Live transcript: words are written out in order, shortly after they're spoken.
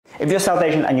If you're South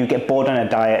Asian and you get bored on a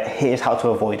diet, here's how to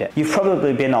avoid it. You've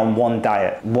probably been on one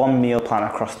diet, one meal plan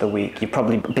across the week. You've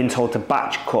probably been told to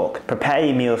batch cook, prepare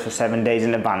your meals for 7 days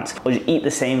in advance, or just eat the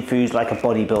same foods like a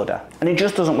bodybuilder. And it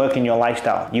just doesn't work in your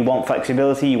lifestyle. You want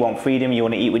flexibility, you want freedom, you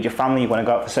want to eat with your family, you want to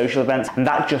go out for social events, and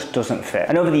that just doesn't fit.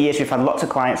 And over the years, we've had lots of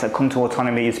clients that come to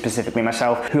Autonomy, specifically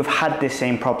myself, who have had this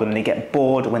same problem. They get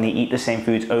bored when they eat the same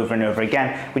foods over and over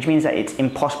again, which means that it's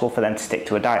impossible for them to stick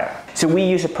to a diet. So we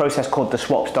use a process called the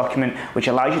swaps document, which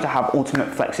allows you to have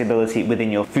ultimate flexibility within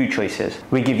your food choices.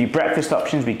 We give you breakfast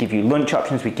options, we give you lunch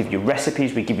options, we give you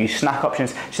recipes, we give you snack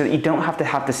options, so that you don't have to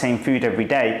have the same food every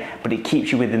day, but it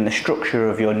keeps you within the structure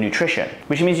of your nutrition,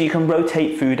 which means you can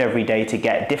rotate food every day to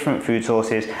get different food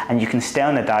sources, and you can stay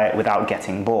on a diet without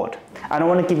getting bored. And I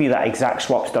want to give you that exact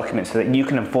swaps document so that you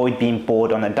can avoid being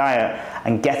bored on a diet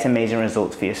and get amazing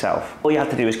results for yourself. All you have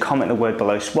to do is comment the word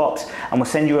below swaps, and we'll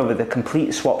send you over the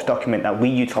complete swaps document that we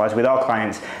utilize with our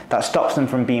clients that stops them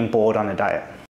from being bored on a diet.